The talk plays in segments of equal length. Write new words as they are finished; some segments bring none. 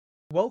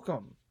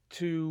Welcome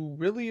to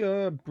really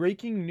a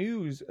breaking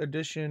news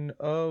edition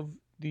of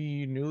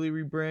the newly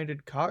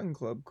rebranded Cotton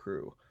Club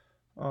crew.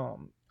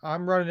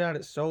 I'm running at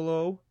it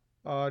solo,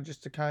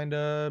 just to kind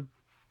of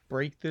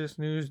break this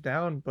news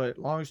down. But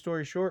long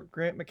story short,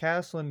 Grant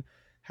McCasland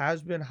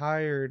has been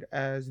hired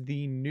as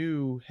the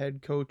new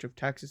head coach of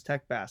Texas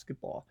Tech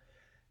basketball.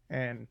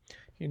 And,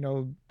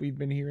 we've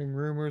been hearing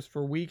rumors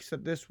for weeks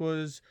that this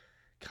was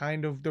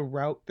kind of the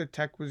route that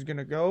Tech was going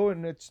to go,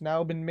 and it's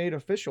now been made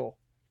official.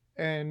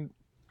 And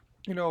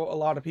a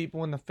lot of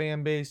people in the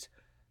fan base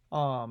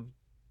um,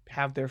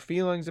 have their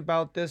feelings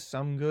about this,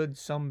 some good,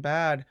 some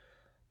bad.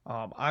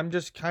 I'm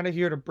just kind of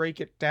here to break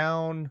it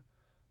down,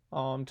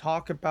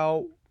 talk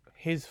about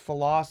his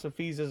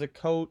philosophies as a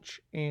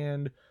coach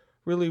and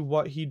really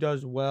what he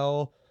does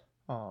well,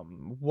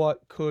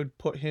 what could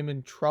put him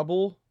in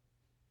trouble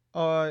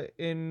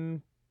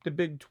in the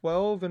Big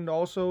 12, and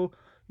also,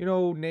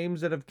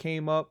 names that have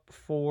came up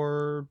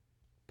for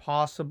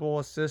possible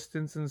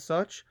assistance and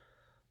such.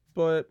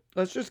 But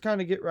let's just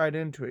kind of get right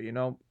into it.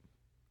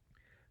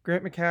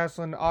 Grant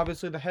McCasland,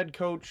 obviously the head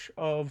coach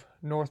of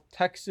North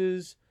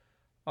Texas,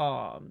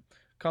 um,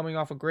 coming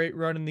off a great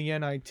run in the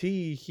NIT.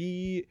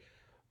 He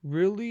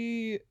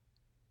really,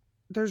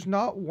 there's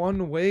not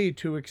one way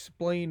to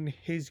explain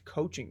his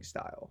coaching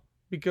style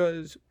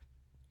because,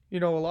 a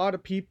lot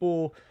of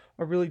people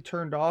are really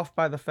turned off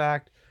by the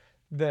fact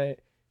that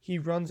he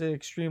runs an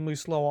extremely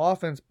slow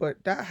offense,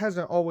 but that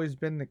hasn't always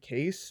been the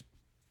case.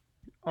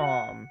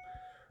 Um,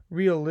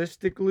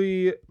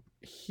 Realistically,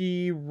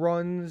 he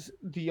runs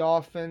the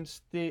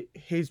offense that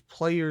his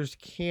players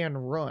can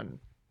run.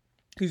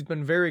 He's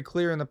been very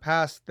clear in the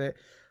past that,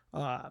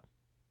 uh,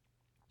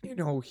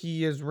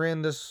 he has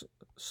ran this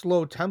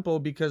slow tempo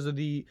because of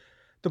the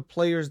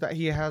players that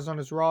he has on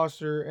his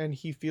roster, and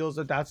he feels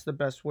that that's the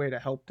best way to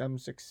help them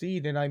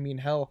succeed. And I mean,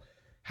 hell,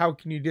 how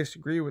can you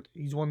disagree with it?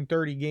 He's won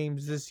 30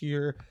 games this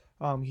year.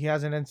 He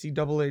has an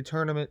NCAA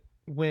tournament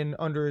win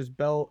under his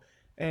belt.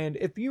 And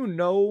if you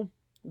know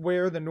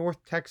where the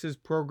North Texas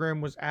program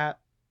was at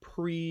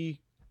pre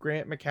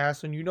Grant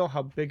McCasland, you know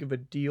how big of a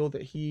deal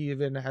that he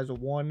even has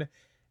won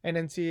an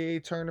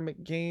NCAA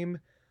tournament game.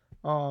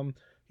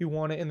 He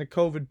won it in the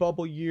COVID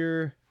bubble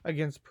year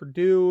against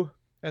Purdue,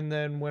 and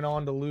then went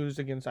on to lose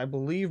against, I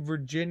believe,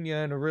 Virginia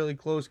in a really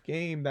close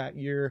game that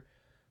year.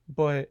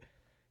 But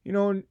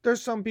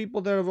there's some people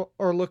that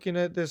are looking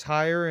at this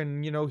higher,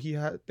 and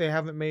they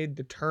haven't made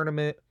the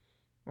tournament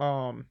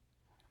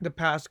the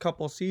past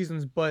couple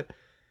seasons, but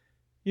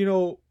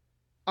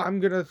I'm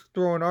gonna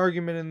throw an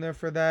argument in there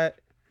for that.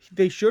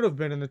 They should have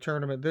been in the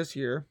tournament this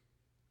year.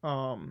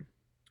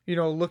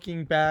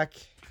 Looking back,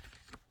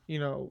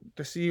 the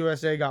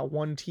CUSA got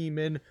one team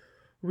in.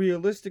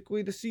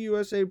 Realistically, the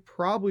CUSA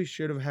probably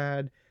should have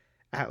had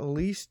at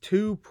least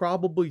two,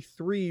 probably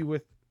three,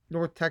 with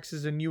North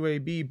Texas and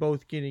UAB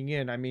both getting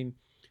in. I mean,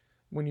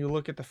 when you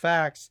look at the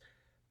facts,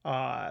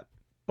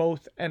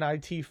 both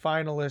NIT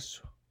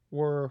finalists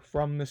were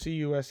from the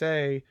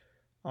CUSA.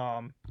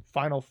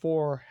 Final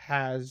Four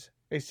has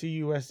a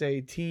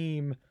CUSA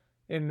team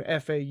in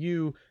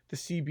FAU. The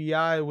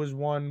CBI was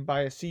won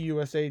by a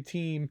CUSA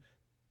team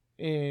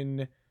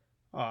in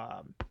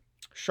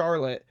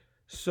Charlotte.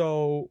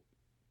 So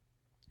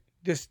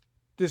this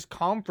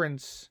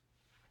conference,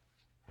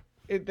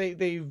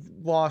 they've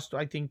lost,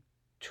 I think,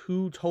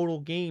 2 total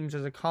games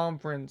as a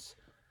conference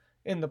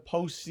in the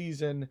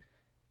postseason,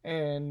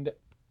 and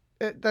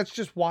that's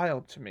just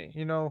wild to me.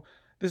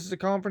 This is a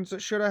conference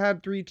that should have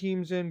had 3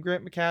 teams in.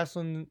 Grant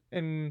McCasland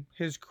and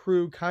his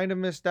crew kind of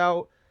missed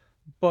out,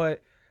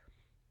 but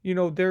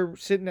they're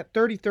sitting at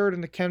 33rd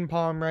in the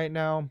KenPom right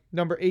now,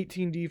 number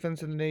 18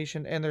 defense in the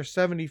nation, and they're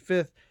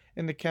 75th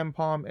in the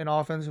KenPom in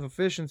offensive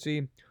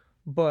efficiency.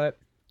 But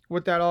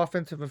with that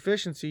offensive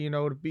efficiency,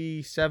 to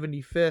be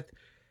 75th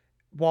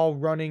while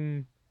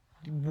running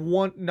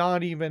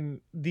not even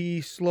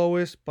the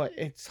slowest, but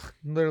it's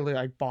literally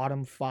like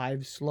bottom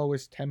 5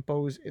 slowest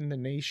tempos in the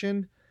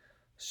nation.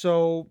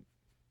 So,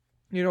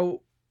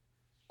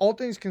 all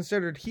things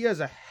considered, he has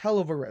a hell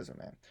of a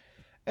resume.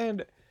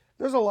 And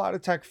there's a lot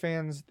of Tech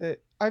fans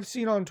that I've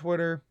seen on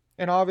Twitter,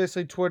 and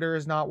obviously Twitter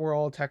is not where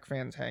all Tech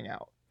fans hang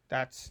out.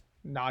 That's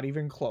not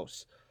even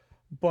close.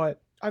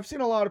 But I've seen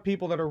a lot of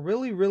people that are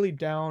really, really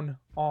down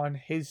on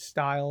his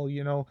style.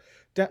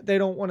 They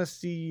don't want to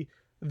see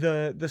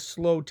the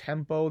slow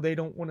tempo. They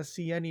don't want to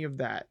see any of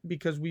that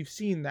because we've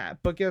seen that.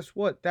 But guess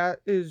what? That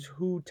is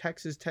who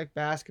Texas Tech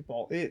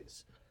basketball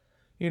is.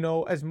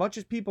 As much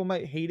as people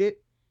might hate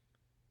it,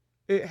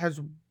 it has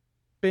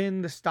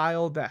been the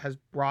style that has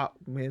brought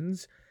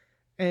wins.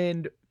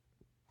 And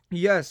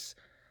yes,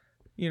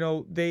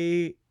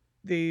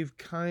 they've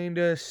kind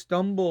of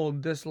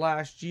stumbled this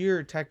last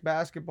year, Tech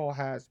basketball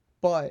has,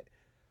 but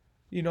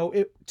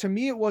to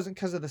me it wasn't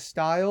because of the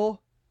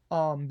style.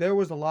 There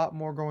was a lot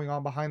more going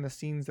on behind the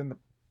scenes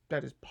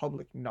that is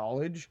public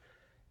knowledge,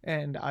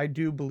 and I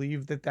do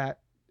believe that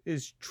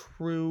is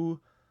true,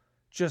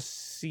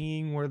 just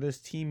seeing where this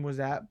team was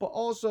at. But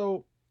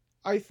also,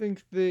 I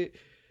think that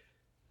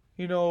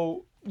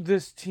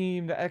this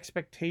team, the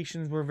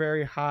expectations were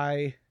very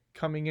high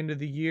coming into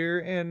the year,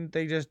 and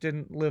they just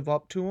didn't live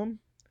up to them.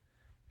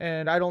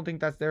 And I don't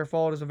think that's their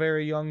fault. It's a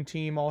very young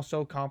team,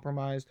 also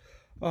compromised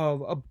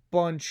of a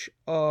bunch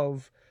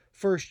of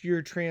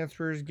first-year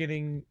transfers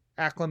getting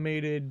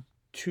acclimated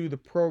to the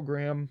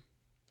program,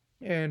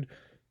 and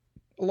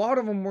a lot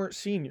of them weren't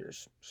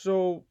seniors.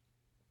 So,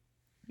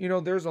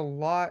 there's a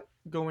lot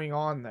going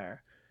on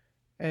there.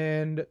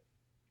 And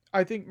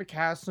I think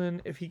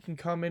McCasland, if he can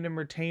come in and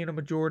retain a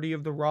majority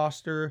of the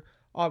roster,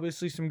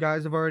 obviously some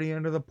guys have already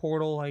entered the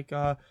portal, like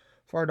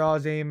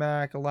Fardaz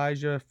Amack,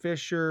 Elijah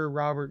Fisher,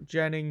 Robert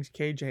Jennings,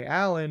 KJ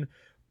Allen,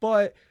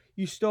 but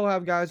you still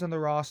have guys on the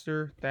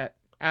roster that,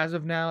 as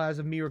of now, as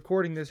of me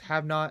recording this,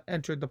 have not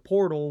entered the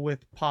portal,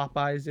 with Pop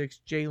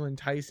Isaacs, Jalen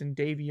Tyson,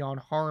 Davion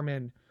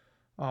Harmon,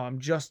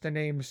 just to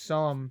name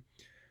some.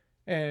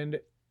 And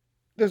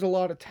there's a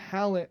lot of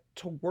talent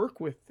to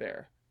work with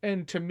there.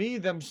 And to me,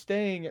 them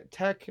staying at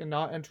Tech and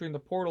not entering the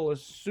portal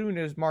as soon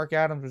as Mark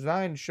Adams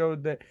resigned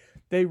showed that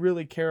they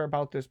really care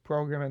about this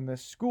program and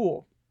this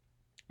school.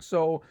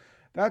 So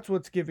that's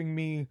what's giving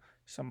me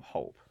some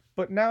hope.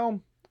 But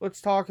now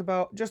let's talk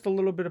about just a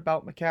little bit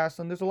about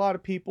McCasland. There's a lot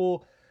of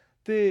people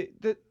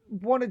that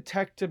wanted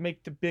Tech to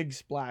make the big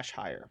splash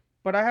hire.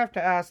 But I have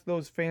to ask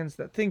those fans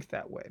that think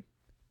that way.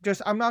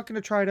 I'm not going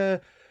to try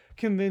to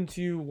convince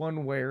you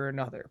one way or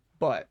another.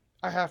 But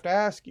I have to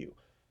ask you,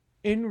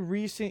 in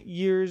recent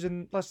years,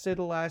 and let's say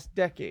the last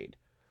decade,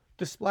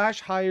 the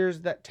splash hires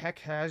that Tech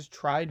has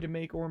tried to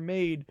make or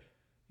made,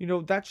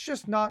 that's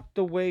just not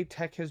the way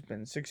Tech has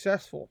been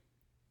successful.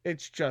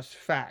 It's just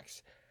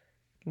facts.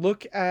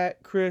 Look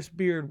at Chris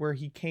Beard, where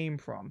he came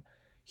from.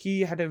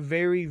 He had a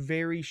very,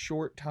 very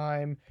short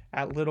time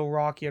at Little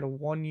Rock. He had a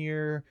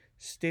 1-year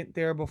stint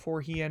there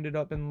before he ended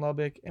up in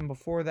Lubbock, and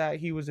before that,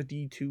 he was a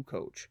D2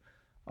 coach.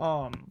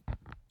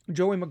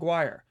 Joey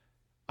McGuire.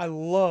 I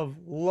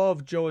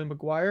love Joey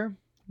McGuire,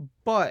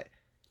 but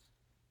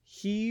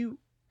he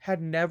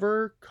had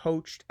never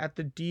coached at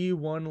the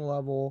D1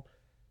 level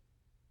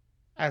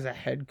as a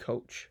head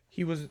coach.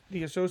 He was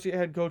the associate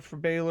head coach for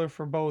Baylor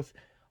for both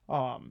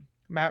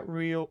Matt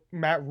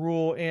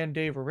Rule and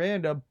Dave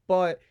Aranda,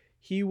 but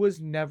he was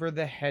never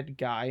the head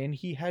guy, and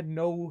he had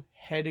no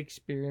head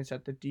experience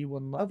at the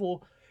D1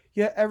 level,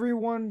 yet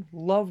everyone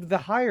loved the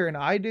hire, and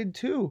I did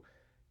too.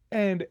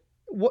 And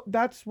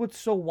that's what's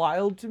so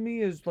wild to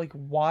me is, like,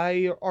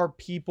 why are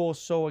people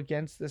so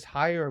against this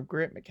hire of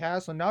Grant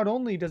McCasland? Not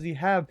only does he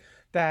have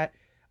that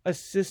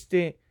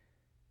assistant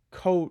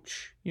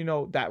coach,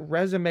 that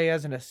resume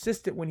as an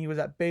assistant when he was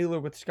at Baylor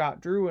with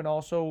Scott Drew, and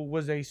also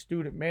was a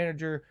student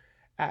manager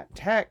at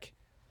Tech,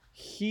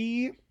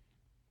 he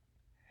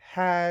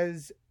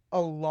has a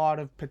lot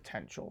of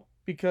potential.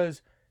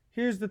 Because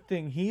here's the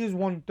thing, he has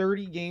won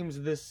 30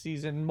 games this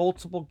season,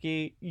 multiple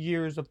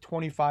years of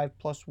 25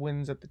 plus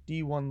wins at the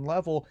D1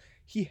 level.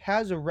 He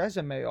has a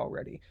resume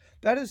already.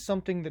 That is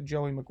something that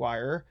Joey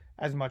McGuire,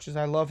 as much as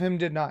I love him,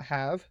 did not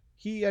have.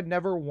 He had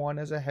never won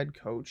as a head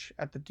coach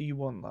at the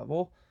D1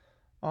 level.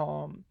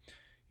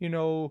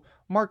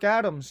 Mark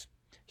Adams,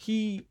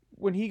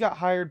 when he got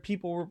hired,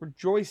 people were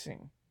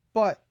rejoicing.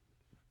 But,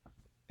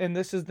 and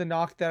this is the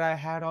knock that I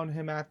had on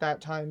him at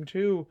that time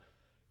too,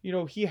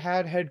 he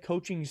had head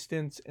coaching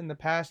stints in the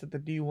past at the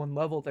D1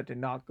 level that did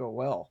not go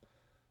well.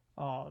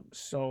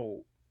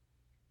 So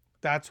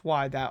that's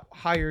why that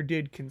hire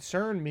did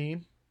concern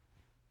me.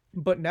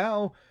 But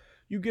now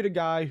you get a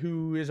guy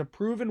who is a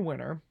proven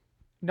winner,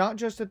 not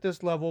just at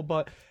this level,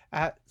 but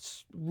at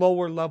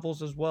lower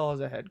levels as well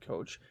as a head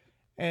coach.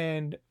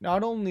 And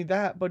not only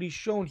that, but he's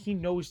shown he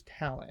knows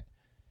talent.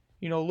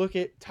 Look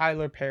at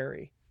Tyler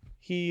Perry.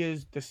 He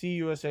is the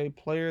CUSA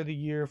Player of the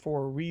Year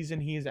for a reason.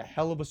 He is a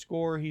hell of a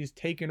scorer. He's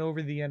taken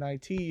over the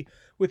NIT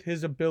with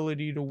his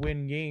ability to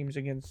win games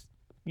against,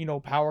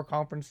 power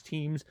conference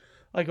teams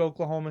like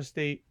Oklahoma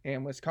State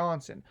and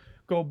Wisconsin.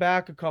 Go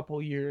back a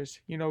couple years,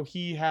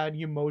 he had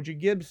Umoja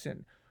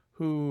Gibson,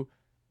 who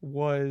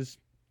was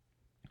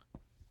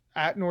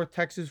at North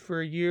Texas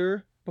for a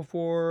year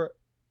before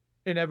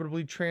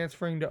inevitably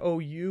transferring to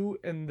OU,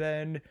 and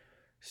then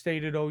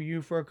stayed at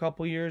OU for a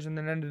couple years, and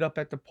then ended up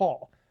at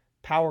DePaul.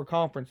 Power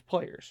conference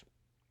players.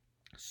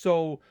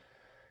 So,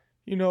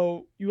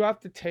 you have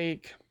to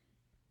take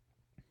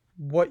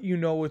what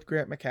with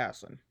Grant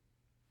McCasland.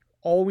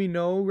 All we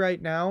know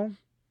right now,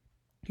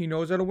 he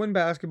knows how to win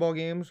basketball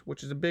games,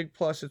 which is a big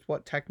plus. It's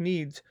what Tech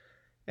needs.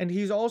 And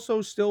he's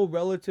also still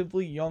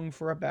relatively young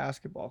for a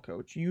basketball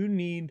coach. You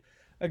need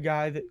a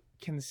guy that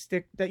can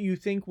stick, that you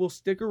think will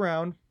stick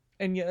around.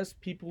 And yes,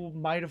 people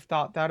might have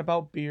thought that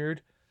about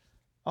Beard.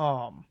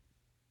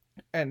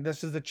 And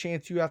this is the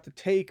chance you have to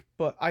take,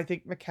 but I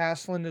think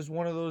McCasland is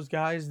one of those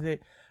guys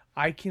that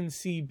I can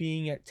see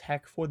being at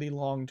Tech for the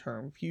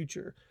long-term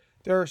future.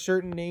 There are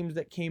certain names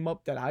that came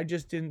up that I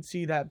just didn't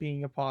see that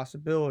being a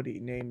possibility.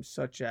 Names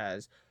such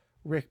as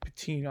Rick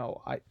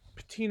Pitino.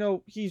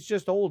 Pitino, he's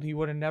just old. He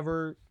would have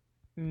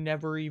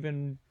never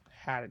even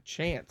had a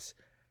chance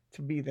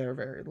to be there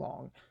very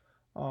long.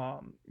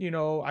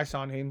 I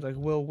saw names like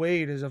Will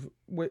Wade as a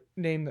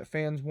name that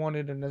fans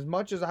wanted, and as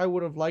much as I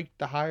would have liked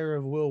the hire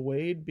of Will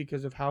Wade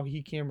because of how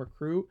he can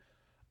recruit,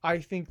 I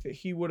think that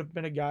he would have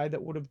been a guy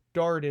that would have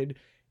darted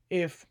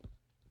if,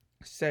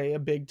 say, a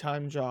big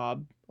time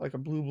job like a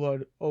blue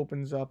blood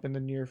opens up in the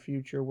near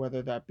future,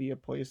 whether that be a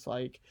place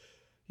like,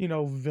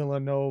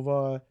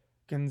 Villanova,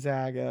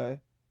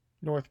 Gonzaga,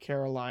 North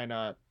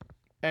Carolina,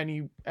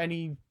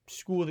 any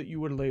school that you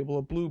would label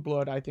a blue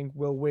blood. I think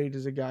Will Wade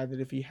is a guy that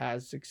if he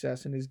has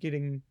success and is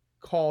getting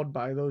called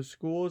by those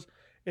schools,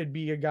 it'd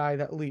be a guy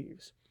that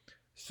leaves.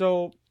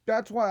 So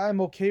that's why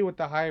I'm okay with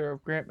the hire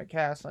of Grant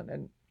McCasland,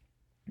 and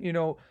you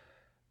know,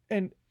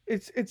 and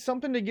it's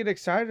something to get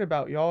excited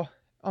about, y'all.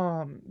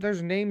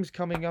 There's names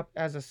coming up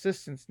as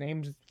assistants,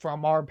 names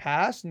from our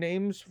past,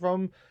 names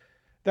from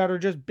that are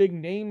just big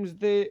names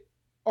that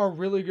are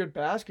really good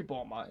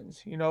basketball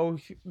minds.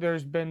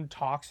 There's been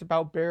talks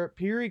about Barrett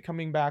Peary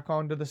coming back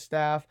onto the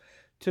staff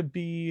to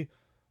be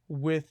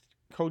with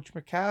Coach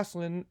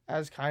McCasland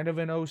as kind of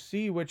an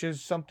OC, which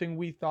is something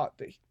we thought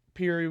that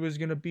Peary was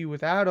going to be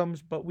with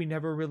Adams, but we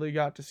never really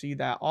got to see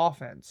that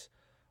offense.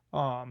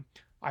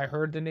 I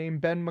heard the name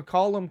Ben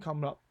McCollum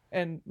come up.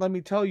 And let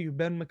me tell you,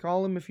 Ben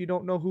McCollum, if you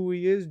don't know who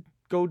he is,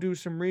 go do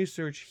some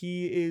research.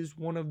 He is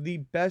one of the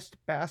best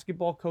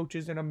basketball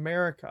coaches in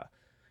America.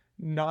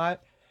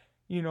 Not,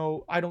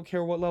 I don't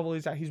care what level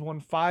he's at. He's won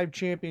 5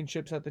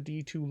 championships at the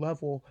D2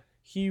 level.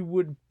 He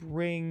would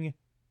bring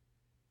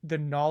the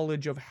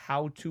knowledge of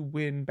how to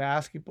win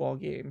basketball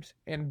games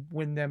and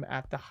win them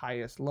at the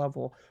highest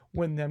level,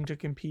 win them to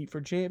compete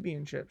for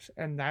championships.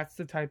 And that's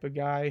the type of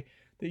guy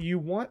that you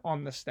want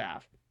on the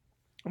staff.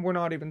 We're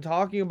not even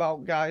talking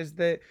about guys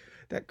that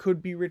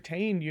could be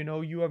retained.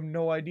 You have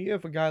no idea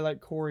if a guy like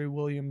Corey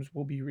Williams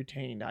will be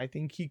retained. I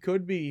think he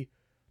could be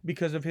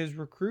because of his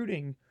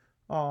recruiting.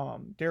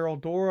 Daryl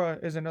Dora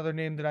is another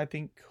name that I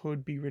think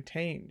could be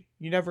retained.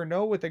 You never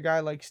know with a guy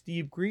like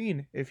Steve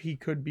Green if he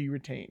could be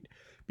retained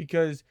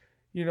because,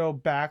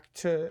 back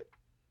to,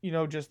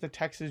 just the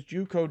Texas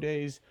JUCO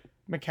days,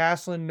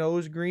 McCasland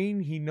knows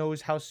Green. He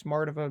knows how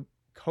smart of a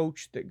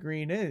coach that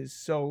Green is.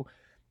 So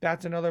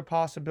that's another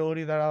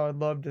possibility that I would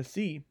love to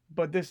see.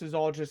 But this is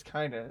all just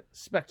kind of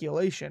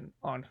speculation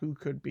on who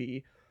could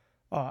be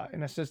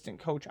an assistant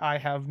coach. I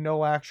have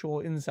no actual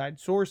inside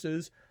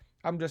sources.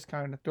 I'm just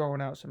kind of throwing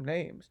out some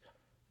names.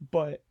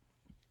 But,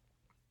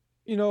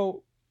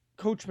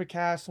 Coach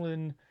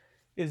McCasland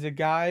is a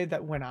guy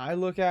that when I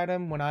look at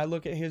him, when I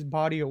look at his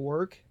body of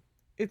work,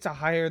 it's a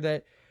hire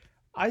that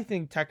I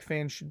think Tech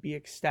fans should be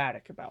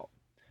ecstatic about.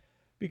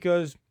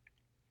 Because,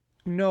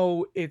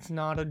 no, it's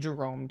not a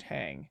Jerome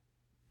Tang.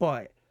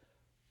 But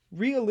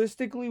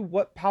realistically,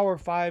 what Power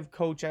 5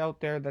 coach out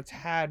there that's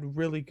had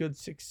really good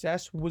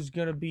success was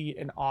going to be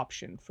an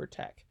option for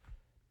Tech?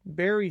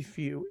 Very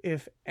few,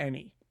 if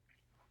any.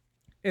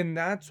 And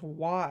that's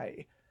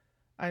why,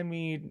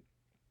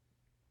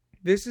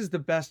 this is the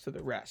best of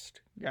the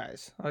rest,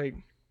 guys.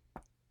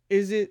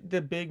 Is it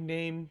the big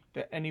name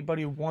that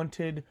anybody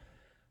wanted?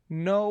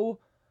 No,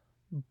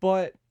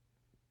 but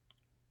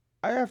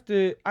I have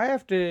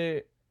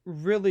to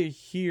really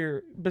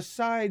hear,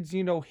 besides,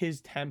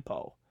 his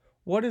tempo,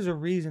 what is a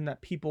reason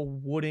that people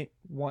wouldn't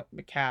want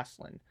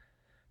McCasland?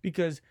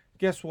 Because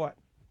guess what?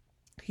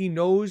 He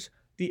knows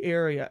the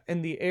area.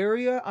 And the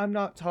area, I'm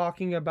not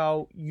talking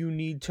about you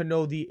need to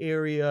know the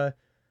area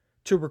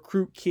to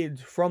recruit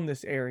kids from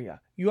this area.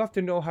 You have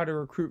to know how to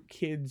recruit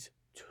kids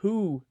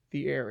to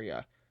the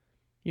area.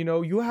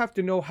 You have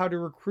to know how to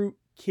recruit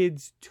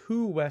kids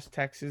to West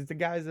Texas, the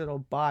guys that'll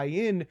buy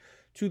in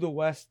to the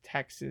West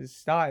Texas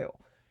style.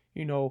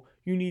 You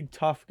need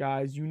tough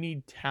guys, you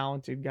need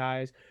talented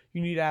guys,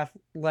 you need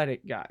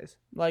athletic guys.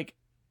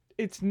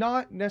 It's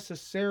not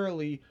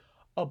necessarily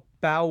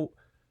about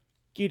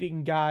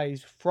getting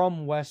guys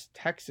from West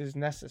Texas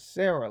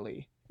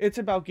necessarily. It's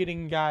about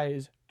getting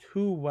guys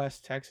to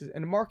West Texas.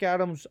 And Mark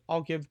Adams,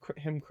 I'll give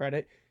him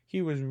credit.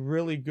 He was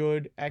really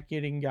good at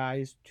getting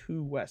guys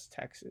to West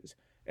Texas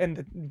and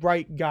the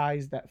right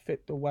guys that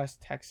fit the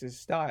West Texas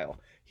style.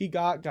 He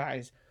got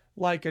guys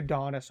like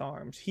Adonis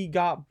Arms. He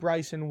got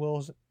Bryson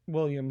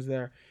Williams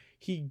there.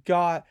 He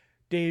got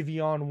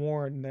Davion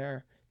Warren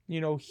there.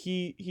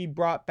 He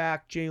brought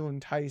back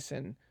Jalen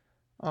Tyson.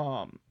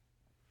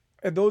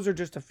 And those are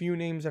just a few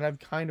names that I've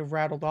kind of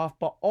rattled off.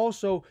 But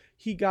also,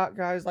 he got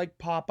guys like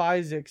Pop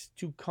Isaacs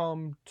to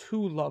come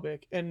to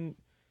Lubbock. And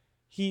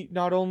he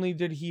not only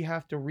did he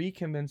have to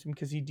reconvince him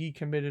because he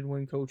decommitted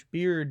when Coach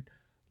Beard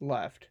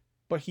left,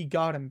 but he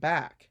got him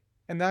back.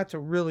 And that's a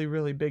really,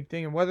 really big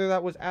thing. And whether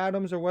that was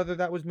Adams or whether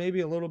that was maybe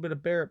a little bit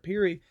of Barrett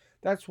Peary,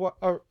 that's what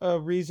a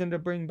reason to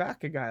bring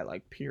back a guy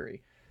like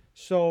Peary.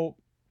 So,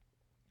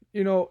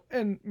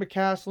 and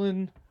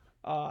McCasland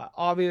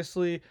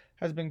obviously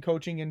has been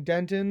coaching in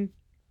Denton,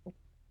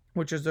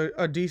 which is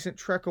a decent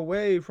trek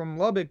away from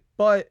Lubbock,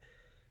 but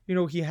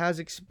he has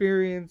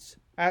experience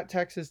at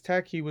Texas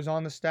Tech. He was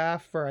on the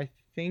staff for I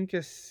think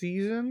a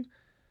season,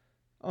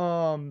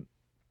 and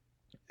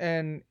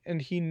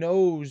he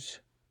knows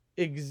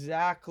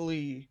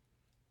exactly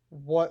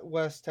what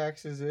West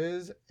Texas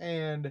is.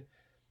 And,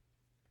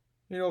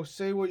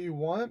 say what you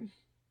want,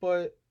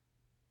 but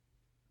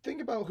think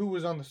about who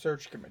was on the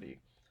search committee.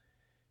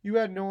 You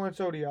had Lawrence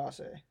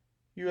Odiase.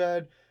 You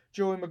had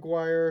Joey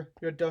McGuire.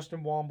 You had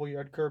Dustin Womble. You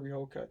had Kirby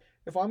Hocutt.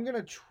 If I'm going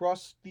to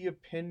trust the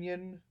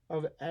opinion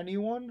of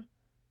anyone,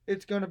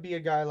 it's going to be a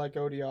guy like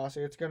Odiase.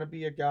 It's going to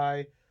be a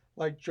guy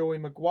like Joey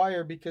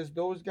McGuire, because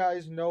those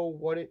guys know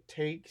what it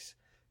takes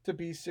to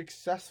be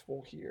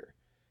successful here.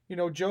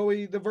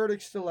 Joey, the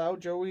verdict's still out.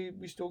 Joey,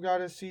 we still got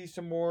to see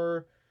some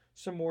more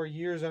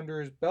years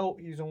under his belt.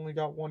 He's only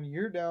got 1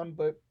 year down,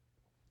 but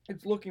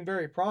it's looking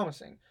very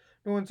promising.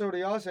 Lawrence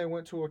Odiase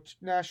went to a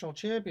national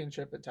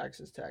championship at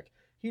Texas Tech.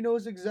 He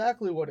knows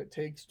exactly what it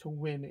takes to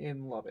win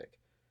in Lubbock.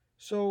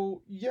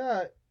 So,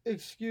 yeah,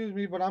 excuse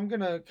me, but I'm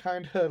going to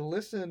kind of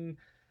listen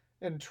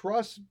and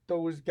trust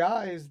those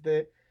guys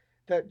that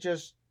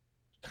just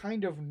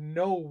kind of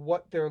know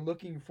what they're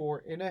looking for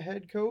in a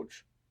head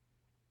coach.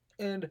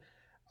 And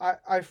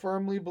I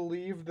firmly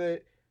believe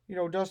that,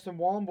 Dustin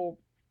Womble,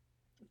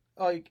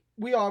 like,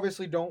 we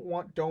obviously don't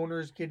want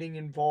donors getting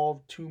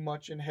involved too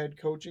much in head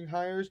coaching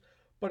hires,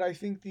 but I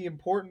think the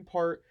important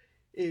part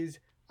is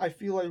I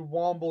feel like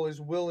Womble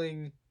is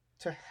willing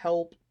to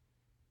help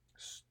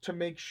to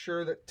make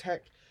sure that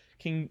Tech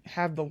can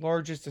have the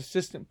largest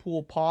assistant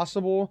pool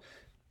possible,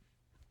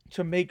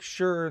 to make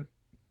sure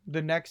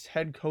the next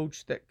head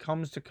coach that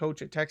comes to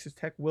coach at Texas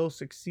Tech will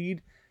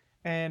succeed.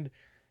 And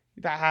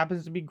that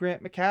happens to be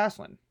Grant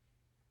McCasland.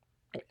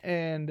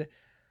 And,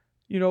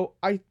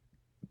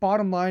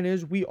 bottom line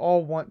is we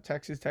all want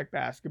Texas Tech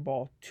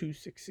basketball to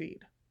succeed.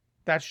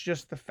 That's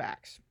just the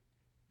facts.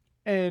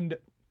 And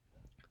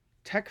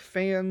Tech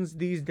fans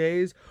these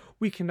days,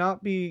 we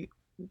cannot be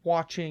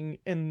watching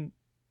and,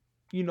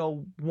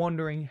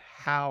 wondering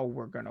how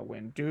we're going to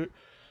win. Dude,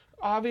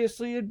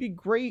 obviously it'd be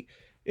great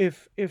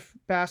if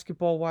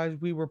basketball-wise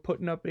we were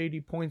putting up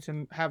 80 points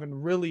and having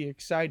really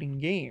exciting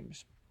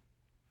games.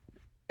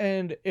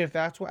 And if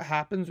that's what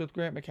happens with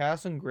Grant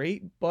McCasland,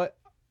 great, but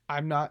I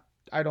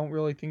don't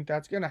really think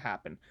that's going to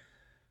happen.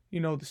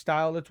 The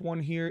style that's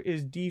won here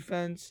is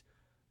defense,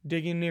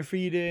 digging their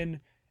feet in,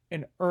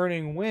 and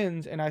earning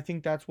wins, and I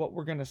think that's what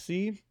we're going to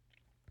see.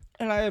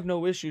 And I have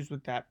no issues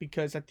with that,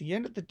 because at the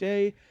end of the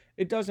day,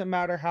 it doesn't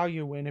matter how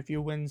you win. If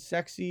you win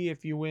sexy,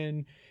 if you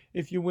win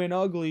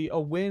ugly, a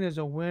win is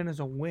a win is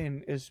a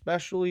win,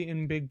 especially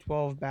in Big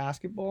 12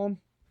 basketball.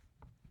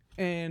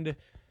 And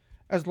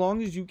as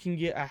long as you can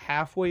get a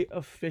halfway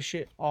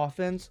efficient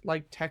offense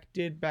like Tech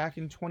did back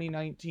in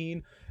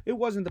 2019, it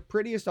wasn't the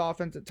prettiest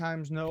offense at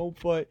times, no,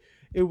 but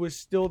it was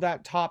still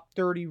that top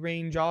 30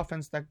 range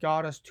offense that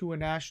got us to a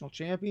national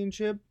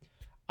championship.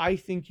 I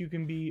think you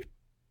can be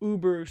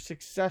uber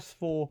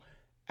successful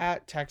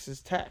at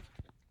Texas Tech.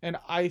 And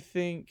I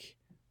think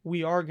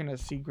we are going to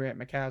see Grant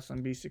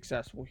McCasland be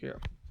successful here.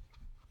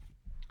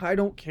 I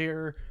don't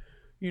care,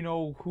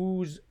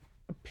 whose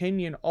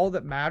opinion. All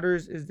that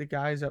matters is the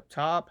guys up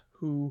top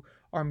who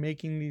are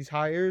making these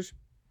hires,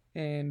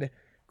 and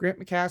Grant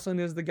McCasland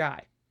is the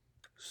guy.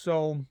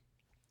 So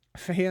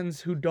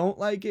fans who don't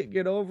like it,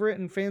 get over it,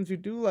 and fans who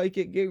do like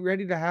it, get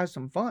ready to have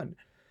some fun,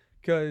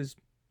 because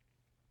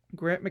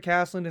Grant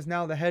McCasland is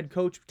now the head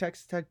coach of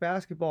Texas Tech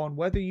basketball, and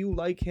whether you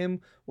like him,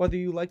 whether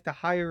you like the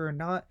hire or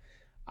not,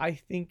 I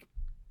think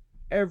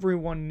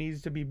everyone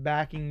needs to be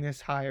backing this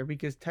hire,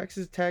 because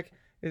Texas Tech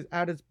is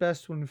at its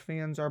best when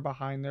fans are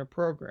behind their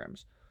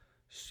programs.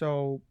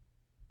 So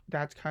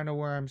that's kind of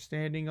where I'm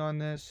standing on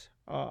this.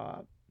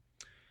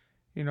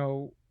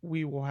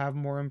 We will have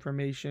more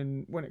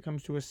information when it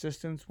comes to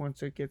assistants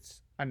once it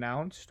gets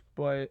announced,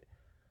 but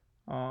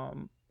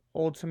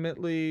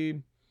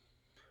ultimately,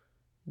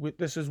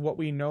 this is what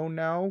we know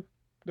now.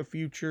 The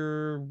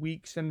future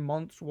weeks and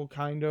months will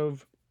kind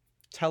of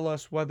tell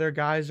us whether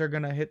guys are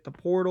going to hit the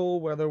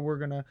portal, whether we're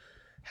going to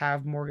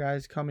have more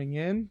guys coming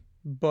in.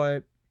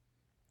 But,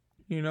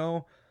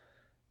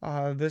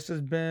 this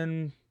has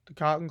been the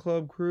Cotton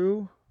Club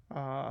crew.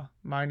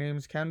 My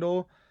name's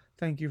Kendall.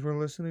 Thank you for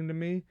listening to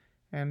me,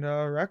 and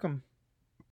wreck 'em.